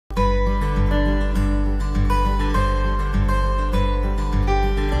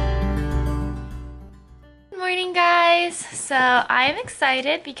So I'm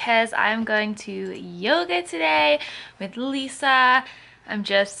excited because I'm going to yoga today with Lisa. I'm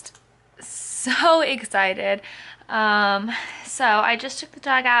just so excited. So I just took the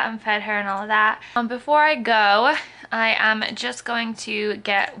dog out and fed her and all of that. Before I go, I am just going to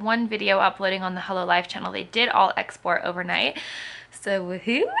get one video uploading on the Hello Life channel. They did all export overnight, so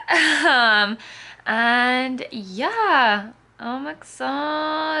woohoo. And yeah, I'm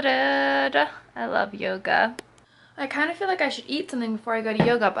excited. I love yoga. I kind of feel like I should eat something before I go to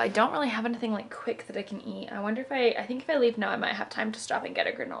yoga, but I don't really have anything like quick that I can eat. I wonder if I think if I leave now, I might have time to stop and get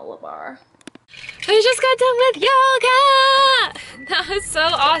a granola bar. I just got done with yoga! That was so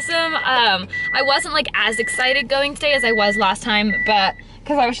awesome. I wasn't like as excited going today as I was last time, but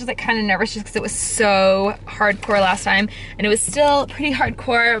because I was just like kind of nervous just because it was so hardcore last time, and it was still pretty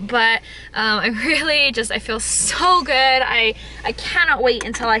hardcore, but I really just, I feel so good. I cannot wait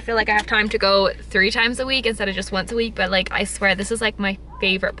until I feel like I have time to go 3 times a week instead of just once a week, but like I swear this is like my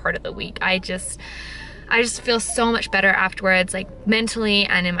favorite part of the week. I just feel so much better afterwards, like mentally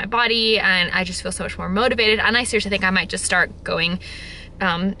and in my body, and I just feel so much more motivated, and I seriously think I might just start going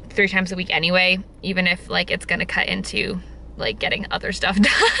 3 times a week anyway, even if like it's gonna cut into like getting other stuff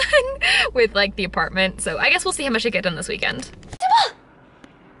done with like the apartment. So I guess we'll see how much I get done this weekend.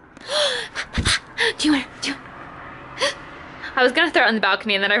 I was gonna throw it on the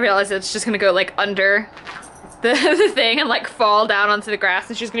balcony and then I realized it's just gonna go like under the thing and like fall down onto the grass,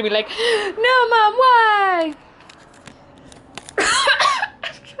 and she's gonna be like, no mom, why?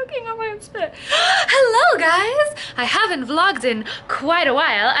 I'm choking on my own spit. Hello guys! I haven't vlogged in quite a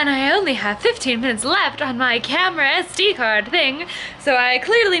while and I only have 15 minutes left on my camera SD card thing, so I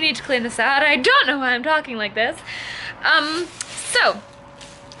clearly need to clean this out. I don't know why I'm talking like this. So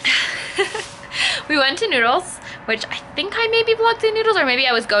we went to Noodles, which I think I maybe vlogged in Noodles, or maybe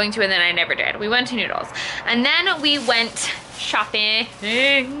I was going to and then I never did. We went to Noodles and then we went shopping.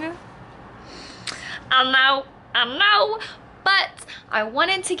 I know, but I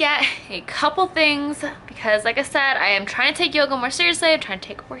wanted to get a couple things because like I said, I am trying to take yoga more seriously. I'm trying to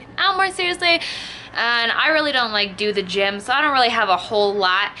take working out more seriously, and I really don't like do the gym, so I don't really have a whole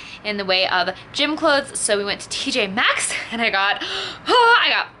lot in the way of gym clothes. So we went to TJ Maxx and I got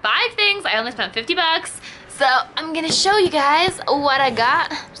 5 things. I only spent 50 bucks. So I'm gonna show you guys what I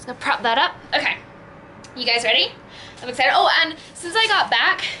got. I'm just gonna prop that up. Okay, you guys ready? I'm excited. Oh, and since I got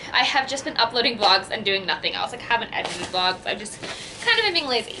back, I have just been uploading vlogs and doing nothing else. Like I haven't edited vlogs. I've just kind of been being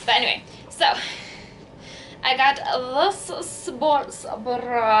lazy. But anyway, so I got this sports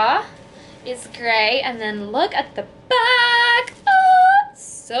bra. It's gray, and then look at the back. Oh,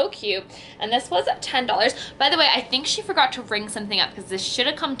 so cute. And this was $10. By the way, I think she forgot to ring something up because this should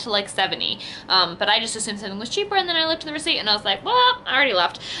have come to like 70. But I just assumed something was cheaper, and then I looked at the receipt and I was like, well, I already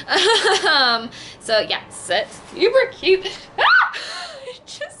left. So yeah, super cute. I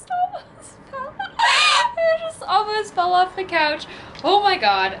just almost fell off the couch. Oh my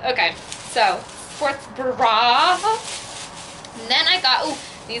god. Okay, so sports bra. And then I got, ooh,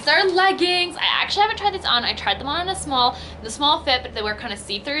 these are leggings. I actually haven't tried these on. I tried them on in the small fit, but they were kind of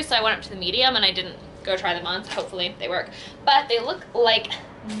see-through, so I went up to the medium and I didn't go try them on, so hopefully they work. But they look like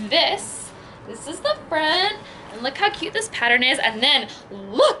this. This is the front, and look how cute this pattern is. And then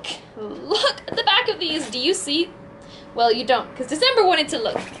look at the back of these. Do you see? Well, you don't, because December wanted to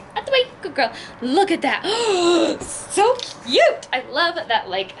look at the way. Good girl. Look at that. So cute. I love that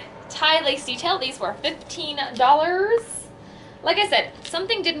like tie lace detail. These were $15. Like I said,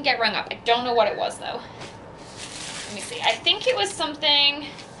 something didn't get rung up. I don't know what it was though. Let me see. I think it was something.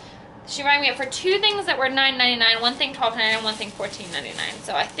 She rang me up for 2 things that were $9.99, 1 thing $12.99, 1 thing $14.99.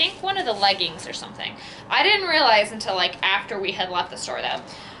 So I think one of the leggings or something. I didn't realize until like after we had left the store though.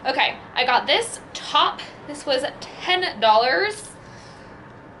 Okay, I got this top. This was $10.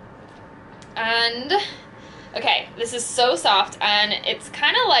 And okay, this is so soft, and it's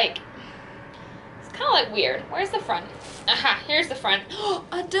kind of like weird. Where's the front? Aha, here's the front. Oh,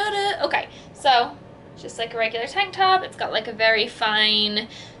 I did it. Okay, so just like a regular tank top. It's got like a very fine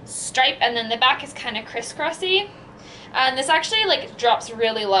stripe, and then the back is kind of crisscrossy. And this actually like drops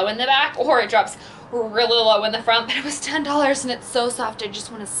really low in the back, or it drops really low in the front, but it was $10 and it's so soft I just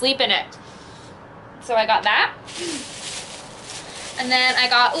want to sleep in it. So I got that. And then I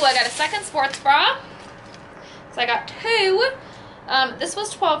got a second sports bra. So I got 2. This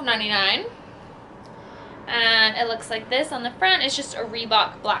was $12.99. And it looks like this on the front. It's just a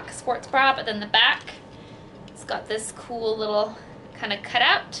Reebok black sports bra, but then the back, it's got this cool little kind of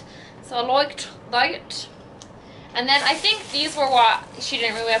cutout. So I liked that. And then I think these were what she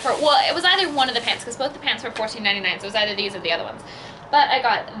didn't really wear for. Well, it was either one of the pants, because both the pants were $14.99, so it was either these or the other ones. But I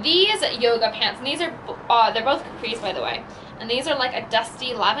got these yoga pants, and these are, they're both capris, by the way. And these are like a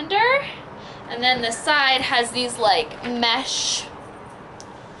dusty lavender. And then the side has these like mesh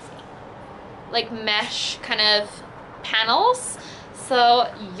kind of panels. So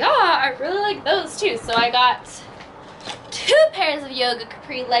yeah, I really like those too. So I got 2 pairs of yoga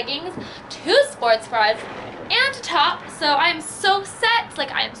capri leggings, 2 sports bras, and a top. So I'm so set,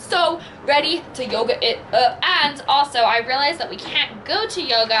 like I'm so ready to yoga it up. And also I realized that we can't go to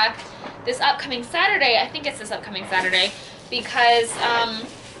yoga this upcoming Saturday. I think it's this upcoming Saturday because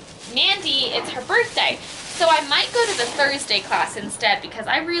Mandy, it's her birthday. So I might go to the Thursday class instead because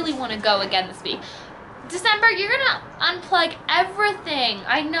I really want to go again this week. December, you're gonna unplug everything.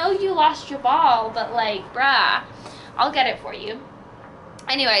 I know you lost your ball, but like, bruh, I'll get it for you.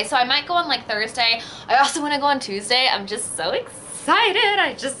 Anyway, so I might go on like Thursday. I also want to go on Tuesday. I'm just so excited.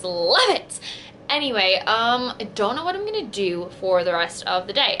 I just love it. Anyway, I don't know what I'm gonna do for the rest of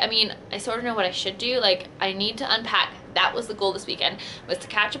the day. I mean, I sort of know what I should do. Like, I need to unpack. That was the goal this weekend, was to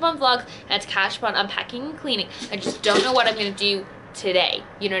catch up on vlogs and to catch up on unpacking and cleaning. I just don't know what I'm gonna do today.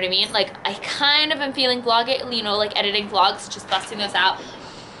 You know what I mean? Like, I kind of am feeling vlogging, you know, like editing vlogs, just busting those out.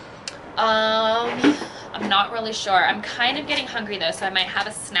 I'm not really sure. I'm kind of getting hungry though, so I might have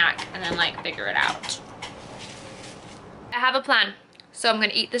a snack and then like figure it out. I have a plan. So I'm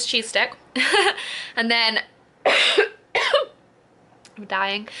gonna eat this cheese stick and then I'm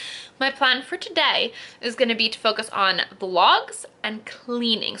dying. My plan for today is gonna be to focus on vlogs and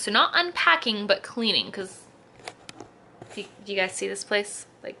cleaning. So not unpacking, but cleaning, because do you guys see this place?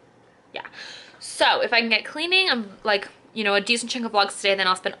 Like, yeah. So if I can get cleaning, I'm like, you know, a decent chunk of vlogs today, then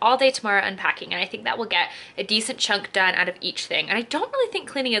I'll spend all day tomorrow unpacking, and I think that will get a decent chunk done out of each thing. And I don't really think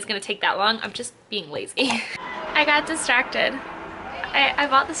cleaning is gonna take that long. I'm just being lazy. I got distracted. I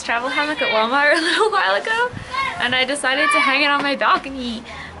bought this travel hammock at Walmart a little while ago, and I decided to hang it on my balcony.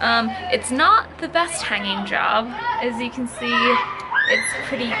 It's not the best hanging job. As you can see, it's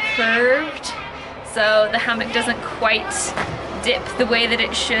pretty curved, so the hammock doesn't quite dip the way that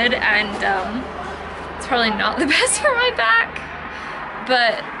it should, and it's probably not the best for my back.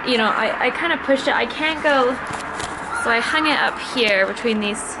 But, you know, I kind of pushed it. I can't go, so I hung it up here between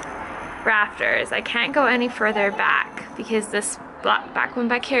these rafters. I can't go any further back because this back one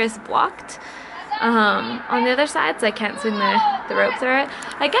back here is blocked on the other side, so I can't swing the rope through it.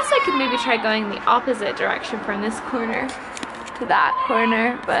 I guess I could maybe try going the opposite direction from this corner to that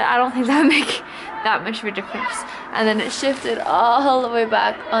corner, but I don't think that would make that much of a difference. And then it shifted all the way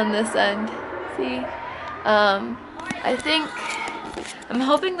back on this end. See? I think, I'm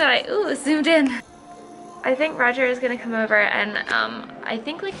hoping that I zoomed in. I think Roger is gonna come over, and I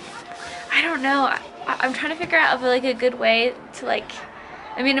think, like, I don't know, I'm trying to figure out like a good way to, like,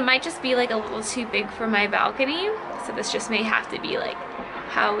 I mean, it might just be like a little too big for my balcony, so this just may have to be like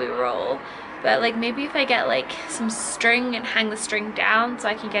how we roll. But like, maybe if I get like some string and hang the string down so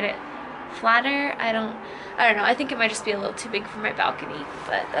I can get it flatter. I don't know, I think it might just be a little too big for my balcony,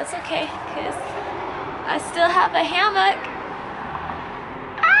 but that's okay because I still have a hammock.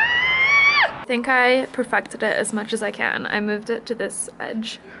 I think I perfected it as much as I can. I moved it to this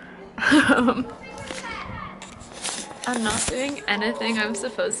edge. I'm not doing anything I'm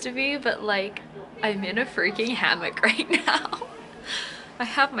supposed to be, but like, I'm in a freaking hammock right now. I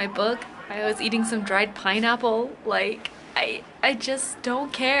have my book. I was eating some dried pineapple. Like, I just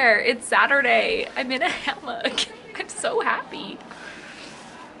don't care. It's Saturday. I'm in a hammock. I'm so happy.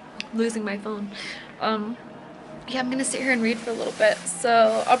 I'm losing my phone. Yeah, I'm gonna sit here and read for a little bit.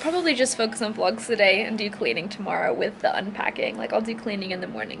 So I'll probably just focus on vlogs today and do cleaning tomorrow with the unpacking. Like, I'll do cleaning in the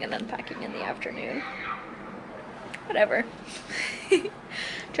morning and unpacking in the afternoon. Whatever.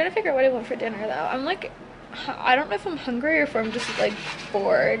 Trying to figure out what I want for dinner though. I'm like, I don't know if I'm hungry or if I'm just like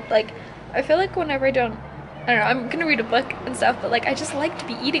bored. Like, I feel like whenever I don't know, I'm gonna read a book and stuff, but like, I just like to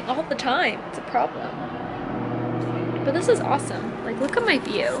be eating all the time. It's a problem. But this is awesome. Like, look at my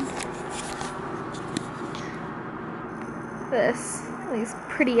view. These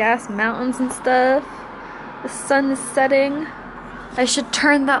pretty ass mountains and stuff. The sun is setting. I should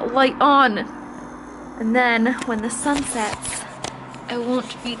turn that light on, and then when the sun sets, I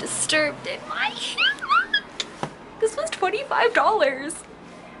won't be disturbed in my hammock. This was $25.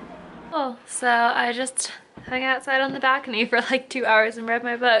 Oh, so I just hung outside on the balcony for like 2 hours and read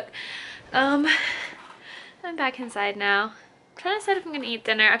my book. I'm back inside now. I'm trying to decide if I'm gonna eat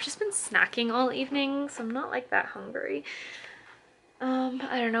dinner. I've just been snacking all evening, so I'm not like that hungry.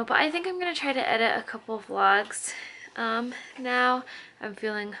 I don't know, but I think I'm gonna try to edit a couple of vlogs. Now I'm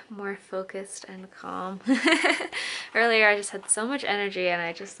feeling more focused and calm. Earlier I just had so much energy, and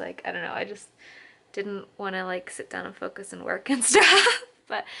I just, like, I don't know, I didn't want to like sit down and focus and work and stuff.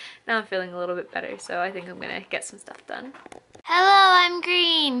 But now I'm feeling a little bit better, so I think I'm gonna get some stuff done. Hello, I'm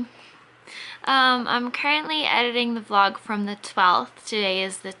Green. I'm currently editing the vlog from the 12th. Today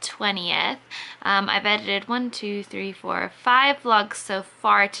is the 20th. I've edited 5 vlogs so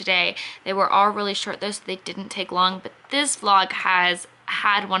far today. They were all really short though, so they didn't take long, but this vlog has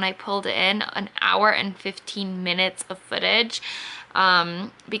had, when I pulled it in, an hour and 15 minutes of footage.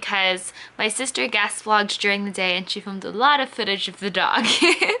 Because my sister guest vlogged during the day and she filmed a lot of footage of the dog.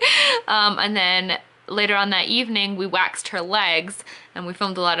 And then later on that evening we waxed her legs and we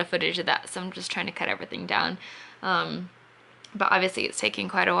filmed a lot of footage of that, so I'm just trying to cut everything down. But obviously it's taking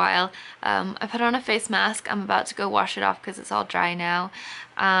quite a while. I put on a face mask. I'm about to go wash it off because it's all dry now.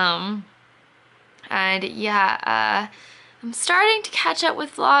 And yeah, I'm starting to catch up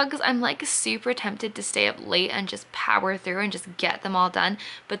with vlogs. I'm like super tempted to stay up late and just power through and just get them all done.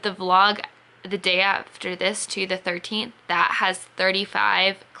 But the vlog the day after this, to the 13th, that has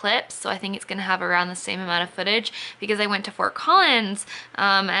 35 clips, so I think it's gonna have around the same amount of footage because I went to Fort Collins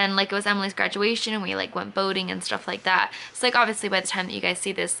and like it was Emily's graduation and we like went boating and stuff like that. So like obviously by the time that you guys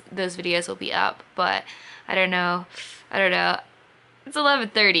see this, those videos will be up, but I don't know. It's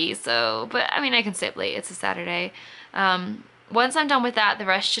 11:30, so, but I mean I can stay up late, it's a Saturday. Once I'm done with that, the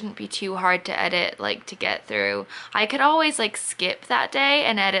rest shouldn't be too hard to edit, like to get through. I could always like skip that day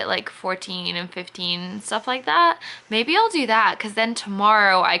and edit like 14 and 15, stuff like that. Maybe I'll do that because then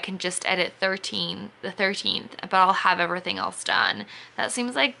tomorrow I can just edit the 13th, but I'll have everything else done. That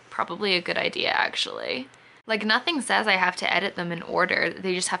seems like probably a good idea actually. Like nothing says I have to edit them in order,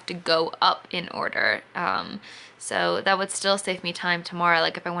 they just have to go up in order. So that would still save me time tomorrow,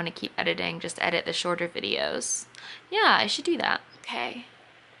 like if I want to keep editing, just edit the shorter videos. Yeah, I should do that. Okay,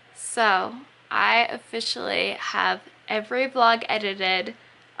 so I officially have every vlog edited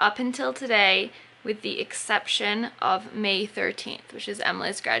up until today with the exception of May 13th, which is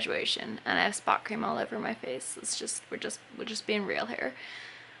Emily's graduation, and I have spot cream all over my face. It's just, we're just being real here.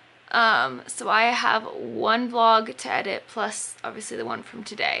 So I have one vlog to edit plus obviously the one from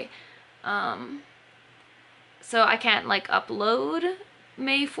today. So I can't like upload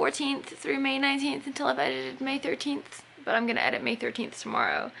May 14th through May 19th until I've edited May 13th, but I'm gonna edit May 13th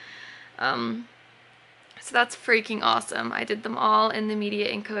tomorrow. So that's freaking awesome. I did them all in the media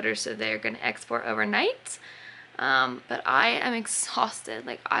encoder, so they're gonna export overnight. But I am exhausted.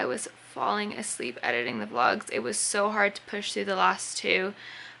 Like I was falling asleep editing the vlogs. It was so hard to push through the last two.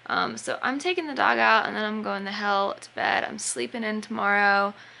 So I'm taking the dog out and then I'm going the hell to bed. I'm sleeping in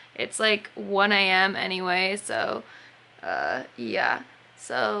tomorrow. It's like 1 a.m. anyway, so yeah.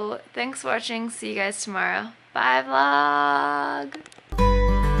 So thanks for watching. See you guys tomorrow. Bye vlog!